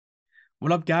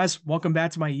What up, guys? Welcome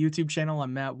back to my YouTube channel.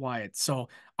 I'm Matt Wyatt. So,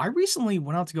 I recently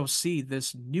went out to go see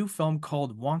this new film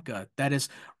called Wonka that is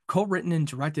co-written and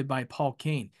directed by Paul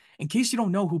Kane. In case you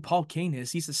don't know who Paul Kane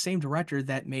is, he's the same director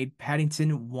that made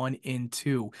Paddington 1 and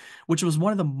 2, which was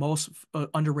one of the most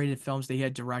underrated films they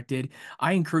had directed.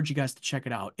 I encourage you guys to check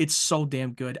it out. It's so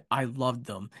damn good. I loved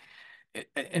them.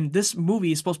 And this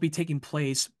movie is supposed to be taking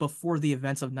place before the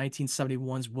events of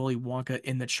 1971's Willy Wonka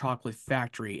in the Chocolate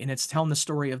Factory, and it's telling the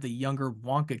story of the younger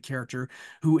Wonka character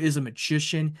who is a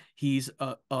magician.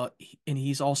 And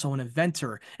he's also an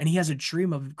inventor, and he has a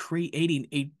dream of creating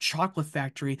a chocolate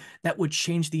factory that would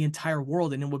change the entire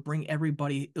world and it would bring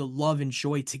everybody love and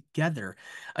joy together.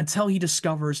 Until he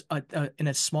discovers in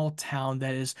a small town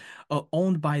that is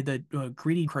owned by the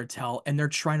greedy cartel, and they're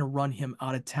trying to run him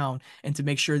out of town and to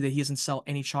make sure that he doesn't sell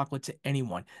any chocolate to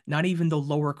anyone, not even the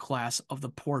lower class of the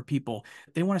poor people.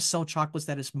 They want to sell chocolates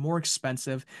that is more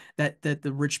expensive that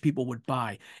the rich people would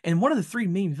buy. And one of the three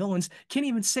main villains can't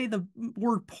even say the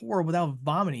word poor without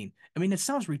vomiting. I mean, it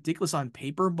sounds ridiculous on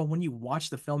paper, but when you watch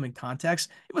the film in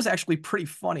context, it was actually pretty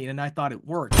funny, and I thought it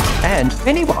worked. And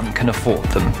anyone can afford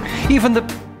them, even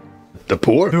The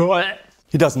poor?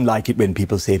 He doesn't like it when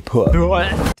people say poor.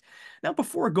 Now,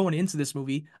 before going into this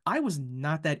movie, I was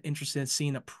not that interested in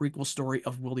seeing a prequel story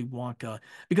of Willy Wonka,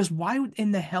 because why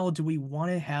in the hell do we want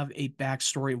to have a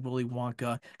backstory of Willy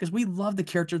Wonka? Because we love the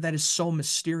character that is so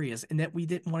mysterious, and that we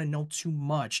didn't want to know too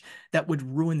much that would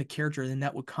ruin the character and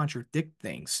that would contradict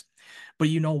things. But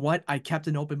you know what? I kept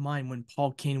an open mind when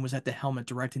Paul Kane was at the helm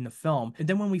directing the film. And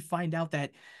then when we find out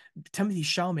that Timothée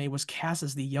Chalamet was cast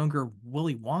as the younger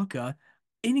Willy Wonka,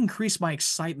 it increased my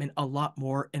excitement a lot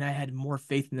more, and I had more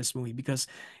faith in this movie because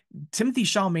Timothée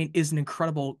Chalamet is an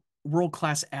incredible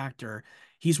world-class actor.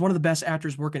 He's one of the best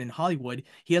actors working in Hollywood.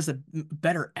 He has a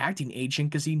better acting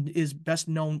agent because he is best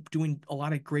known doing a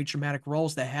lot of great dramatic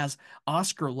roles that has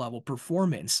Oscar-level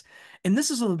performance. And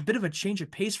this is a bit of a change of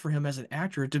pace for him as an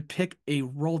actor to pick a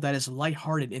role that is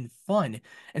lighthearted and fun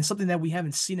and something that we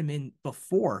haven't seen him in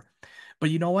before. But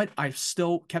you know what? I've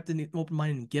still kept an open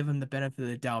mind and give him the benefit of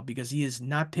the doubt because he has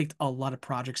not picked a lot of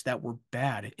projects that were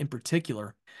bad. In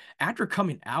particular, after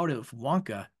coming out of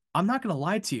Wonka, I'm not going to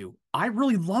lie to you, I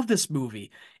really love this movie.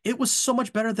 It was so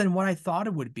much better than what I thought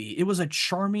it would be. It was a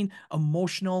charming,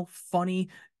 emotional, funny,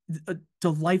 a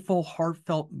delightful,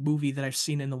 heartfelt movie that I've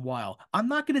seen in a while. I'm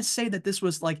not going to say that this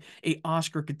was like a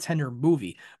Oscar contender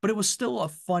movie, but it was still a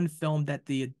fun film that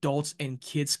the adults and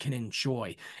kids can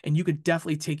enjoy. And you could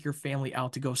definitely take your family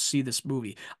out to go see this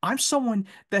movie. I'm someone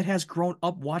that has grown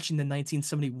up watching the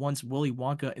 1971's Willy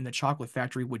Wonka in the Chocolate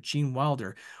Factory with Gene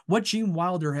Wilder. What Gene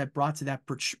Wilder had brought to that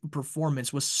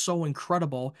performance was so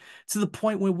incredible, to the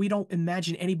point where we don't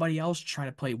imagine anybody else trying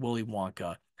to play Willy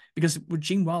Wonka, because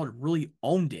Gene Wilder really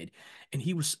owned it, and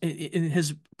he was in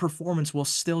his performance will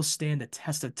still stand the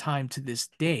test of time to this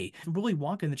day. Willy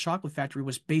Wonka and the Chocolate Factory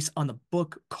was based on the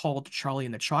book called Charlie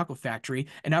and the Chocolate Factory,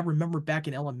 and I remember back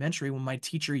in elementary when my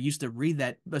teacher used to read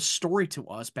that a story to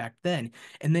us back then,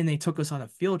 and then they took us on a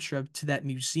field trip to that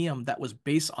museum that was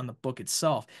based on the book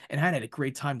itself, and I had a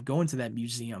great time going to that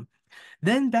museum.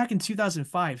 Then back in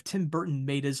 2005, Tim Burton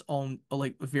made his own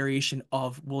like variation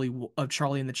of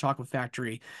Charlie and the Chocolate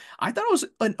Factory. I thought it was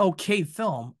an okay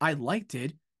film. I liked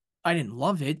it. I didn't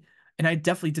love it, and I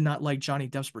definitely did not like Johnny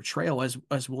Depp's portrayal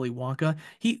as Willy Wonka.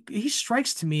 He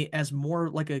strikes to me as more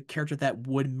like a character that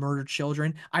would murder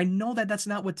children. I know that that's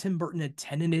not what Tim Burton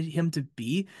intended him to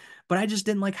be, but I just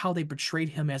didn't like how they portrayed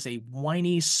him as a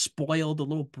whiny, spoiled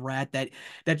little brat that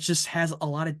just has a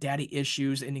lot of daddy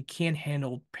issues and he can't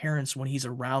handle parents when he's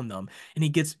around them, and he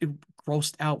gets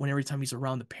grossed out when every time he's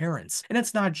around the parents. And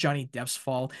it's not Johnny Depp's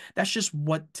fault. That's just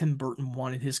what Tim Burton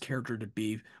wanted his character to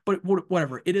be. But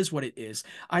whatever, it is what it is.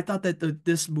 I thought that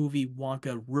this movie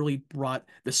Wonka really brought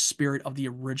the spirit of the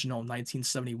original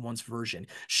 1971's version.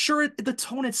 Sure, the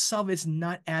tone itself is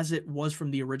not as it was from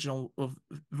the original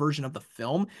version of the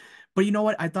film, but you know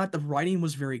what? I thought the writing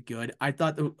was very good. I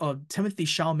thought Timothée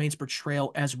Chalamet's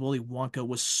portrayal as Willy Wonka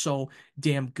was so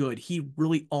damn good. He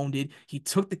really owned it. He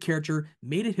took the character,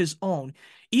 made it his own,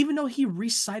 even though he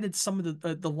recited some of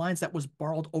the lines that was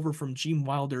borrowed over from Gene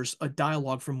Wilder's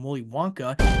dialogue from Willy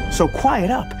Wonka. So quiet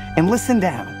up and listen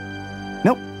down.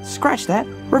 Nope, scratch that,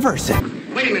 reverse it.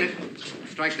 Wait a minute.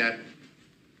 Strike that.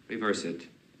 Reverse it.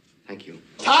 Thank you.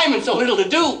 Time and so little to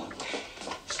do.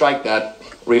 Strike that.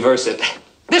 Reverse it.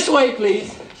 This way,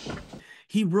 please.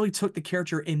 He really took the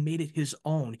character and made it his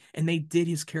own, and they did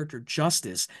his character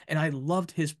justice, and I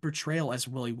loved his portrayal as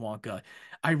Willy Wonka.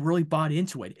 I really bought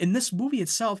into it. And this movie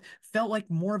itself felt like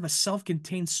more of a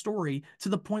self-contained story, to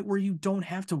the point where you don't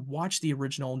have to watch the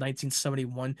original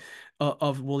 1971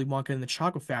 of Willy Wonka and the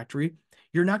Chocolate Factory.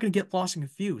 You're not going to get lost and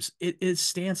confused. It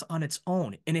stands on its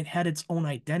own and it had its own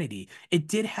identity. It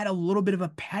did had a little bit of a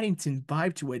Paddington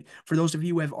vibe to it. For those of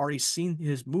you who have already seen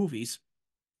his movies,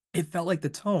 it felt like the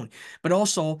tone, but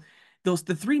also the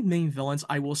three main villains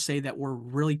I will say that were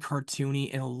really cartoony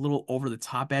and a little over the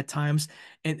top at times,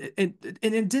 and it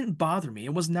didn't bother me.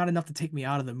 It was not enough to take me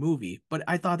out of the movie, but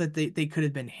I thought that they could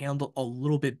have been handled a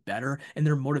little bit better, and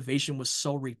their motivation was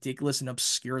so ridiculous and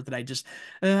obscure that I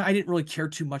didn't really care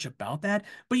too much about that.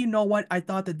 But you know what? I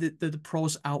thought that the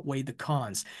pros outweighed the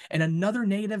cons. And another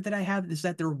negative that I have is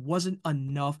that there wasn't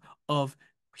enough of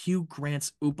Hugh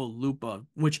Grant's Oompa Loompa,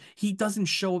 which he doesn't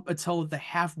show up until the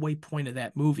halfway point of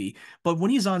that movie. But when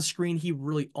he's on screen, he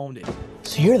really owned it.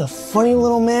 So you're the funny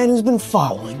little man who's been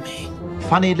following me.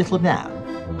 Funny little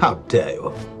man? How dare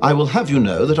you? I will have you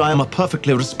know that I am a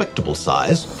perfectly respectable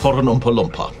size for an Oompa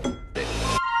Loompa.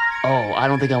 Oh, I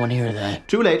don't think I want to hear that.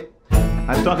 Too late.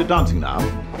 I've started dancing now.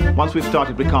 Once we've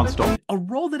started, we can't stop. A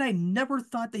role that I never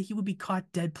thought that he would be caught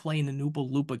dead playing an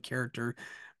Oompa Loompa character.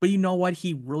 But you know what?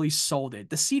 He really sold it.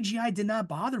 The CGI did not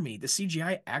bother me. The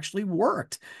CGI actually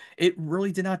worked. It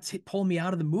really did not pull me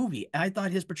out of the movie. I thought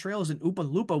his portrayal as an Oompa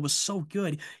Loompa was so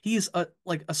good. He's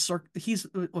he's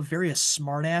a very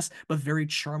smart ass, but very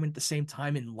charming at the same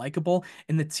time and likable.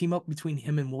 And the team up between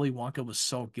him and Willy Wonka was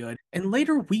so good. And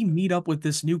later we meet up with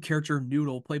this new character,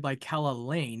 Noodle, played by Calah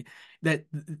Lane, that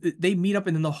they meet up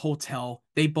in the hotel.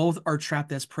 They both are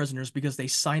trapped as prisoners because they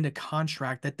signed a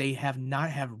contract that they have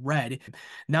not have read.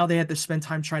 Now they have to spend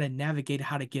time trying to navigate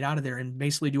how to get out of there and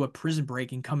basically do a prison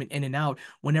break and coming in and out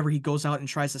whenever he goes out and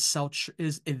tries to sell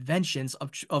his inventions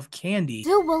of candy.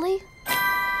 Do, Willy?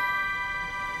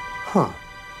 Huh.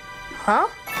 Huh?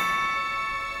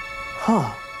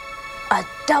 Huh. A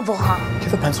double huh. Do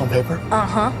you have a pencil and paper?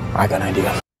 Uh-huh. I got an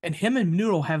idea. And him and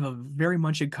Noodle have a very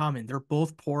much in common. They're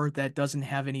both poor that doesn't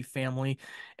have any family,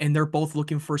 and they're both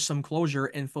looking for some closure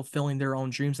and fulfilling their own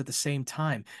dreams at the same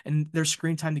time. And their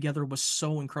screen time together was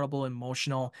so incredible and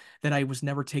emotional that I was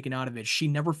never taken out of it. She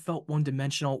never felt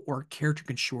one-dimensional or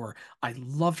caricature. I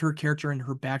loved her character and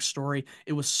her backstory.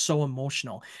 It was so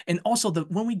emotional. And also,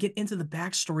 when we get into the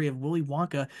backstory of Willy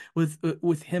Wonka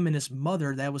with him and his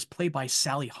mother, that was played by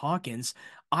Sally Hawkins,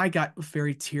 I got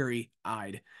very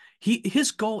teary-eyed. His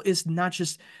goal is not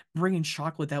just bringing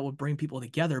chocolate that would bring people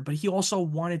together, but he also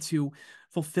wanted to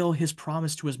fulfill his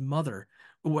promise to his mother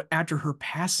after her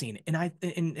passing, and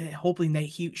hoping that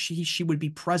she would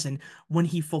be present when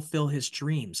he fulfilled his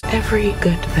dreams. Every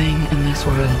good thing in this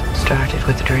world started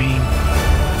with a dream.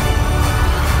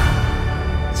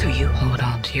 So you hold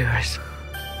on to yours.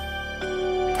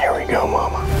 Here we go,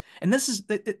 Mama. And this is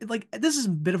this is a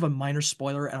bit of a minor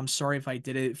spoiler, and I'm sorry if I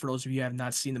did it for those of you who have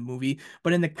not seen the movie,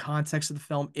 but in the context of the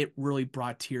film, it really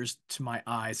brought tears to my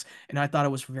eyes, and I thought it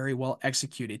was very well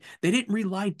executed. They didn't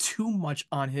rely too much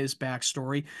on his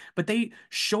backstory, but they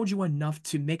showed you enough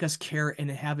to make us care and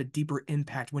have a deeper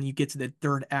impact when you get to the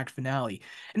third act finale.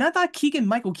 And I thought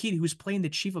Keegan-Michael, who's playing the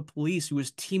chief of police, who was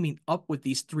teaming up with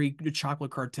these three chocolate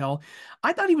cartel,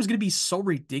 I thought he was going to be so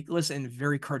ridiculous and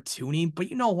very cartoony, but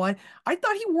you know what? I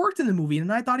thought he worked in the movie,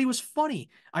 and I thought he was funny.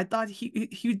 I thought he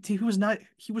was not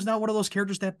one of those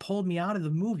characters that pulled me out of the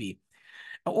movie.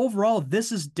 Overall,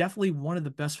 this is definitely one of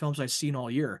the best films I've seen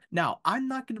all year. Now, I'm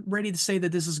not ready to say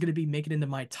that this is going to be making into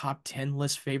my top 10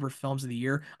 list favorite films of the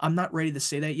year. I'm not ready to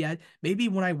say that yet. Maybe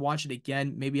when I watch it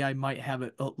again, maybe I might have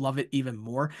it love it even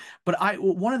more. But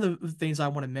one of the things I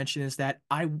want to mention is that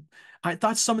I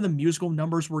thought some of the musical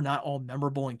numbers were not all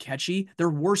memorable and catchy. There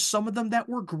were some of them that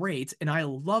were great, and I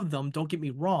love them, don't get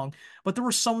me wrong, but there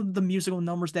were some of the musical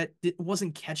numbers that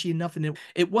wasn't catchy enough, and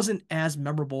it wasn't as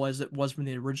memorable as it was from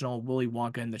the original Willy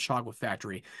Wonka and the Chocolate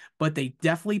Factory. But they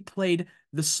definitely played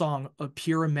the song of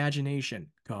Pure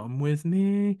Imagination. Come with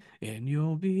me, and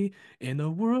you'll be in the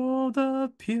world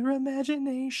of pure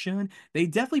imagination. They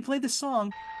definitely played the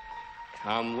song.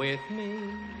 Come with me,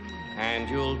 and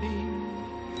you'll be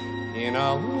in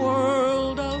a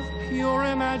world of pure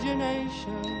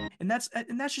imagination. And that's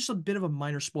just a bit of a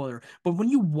minor spoiler. But when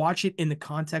you watch it in the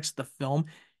context of the film,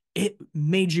 it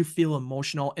made you feel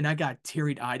emotional, and I got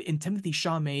teary-eyed. And Timothée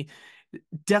Chalamet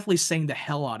definitely sang the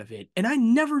hell out of it. And I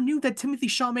never knew that Timothée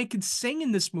Chalamet could sing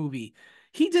in this movie.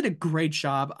 He did a great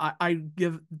job. I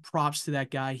give props to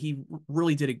that guy. He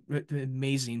really did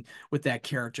amazing with that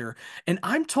character. And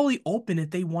I'm totally open if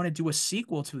they want to do a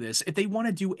sequel to this. If they want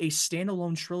to do a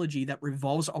standalone trilogy that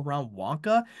revolves around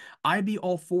Wonka, I'd be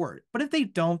all for it. But if they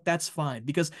don't, that's fine,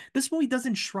 because this movie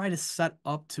doesn't try to set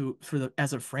up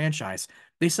as a franchise.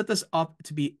 They set this up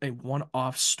to be a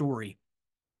one-off story.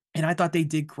 And I thought they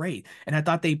did great. And I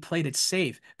thought they played it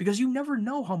safe, because you never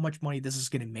know how much money this is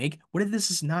going to make. What if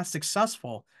this is not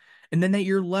successful? and then that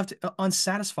you're left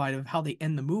unsatisfied of how they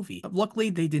end the movie. Luckily,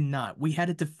 they did not. We had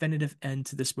a definitive end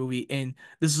to this movie, and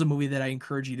this is a movie that I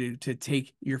encourage you to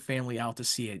take your family out to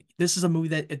see it. This is a movie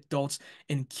that adults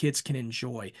and kids can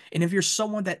enjoy. And if you're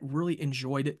someone that really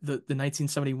enjoyed the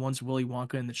 1971's Willy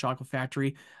Wonka and the Chocolate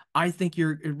Factory, I think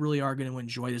you really are going to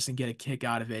enjoy this and get a kick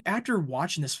out of it. After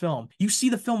watching this film, you see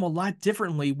the film a lot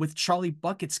differently with Charlie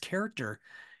Bucket's character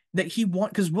that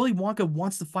because Willy Wonka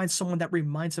wants to find someone that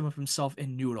reminds him of himself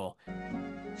in Noodle.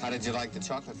 How did you like the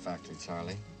chocolate factory,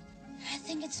 Charlie? I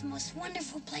think it's the most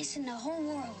wonderful place in the whole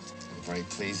world. I'm very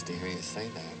pleased to hear you say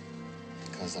that,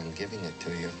 because I'm giving it to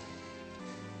you.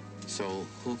 So,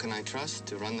 who can I trust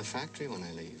to run the factory when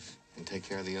I leave and take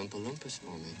care of the Oompa Loompas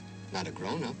for me? Not a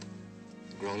grown-up.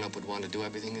 A grown-up would want to do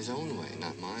everything his own way,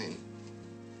 not mine.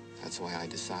 That's why I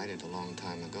decided a long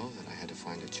time ago that I had to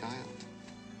find a child.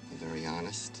 A very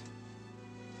honest,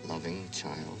 loving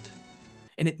child.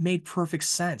 And it made perfect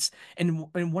sense. And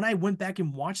when I went back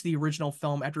and watched the original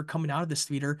film after coming out of this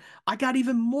theater, I got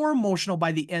even more emotional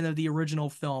by the end of the original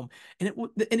film. And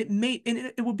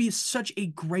it would be such a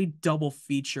great double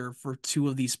feature for two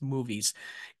of these movies.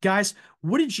 Guys,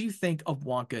 what did you think of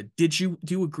Wonka? Do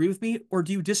you agree with me or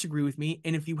do you disagree with me?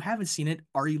 And if you haven't seen it,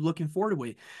 are you looking forward to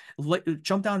it?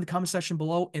 Jump down in the comment section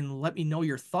below and let me know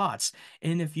your thoughts.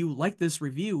 And if you like this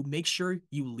review, make sure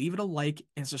you leave it a like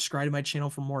and subscribe to my channel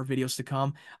for more videos to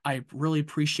come. I really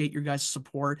appreciate your guys'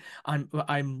 support.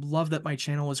 I love that my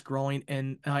channel is growing,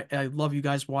 and I love you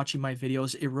guys watching my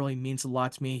videos. It really means a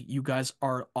lot to me. You guys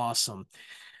are awesome.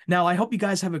 Now, I hope you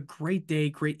guys have a great day,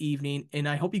 great evening, and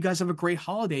I hope you guys have a great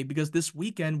holiday because this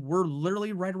weekend we're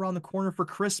literally right around the corner for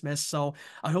Christmas. So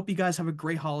I hope you guys have a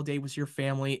great holiday with your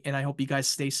family, and I hope you guys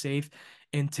stay safe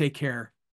and take care.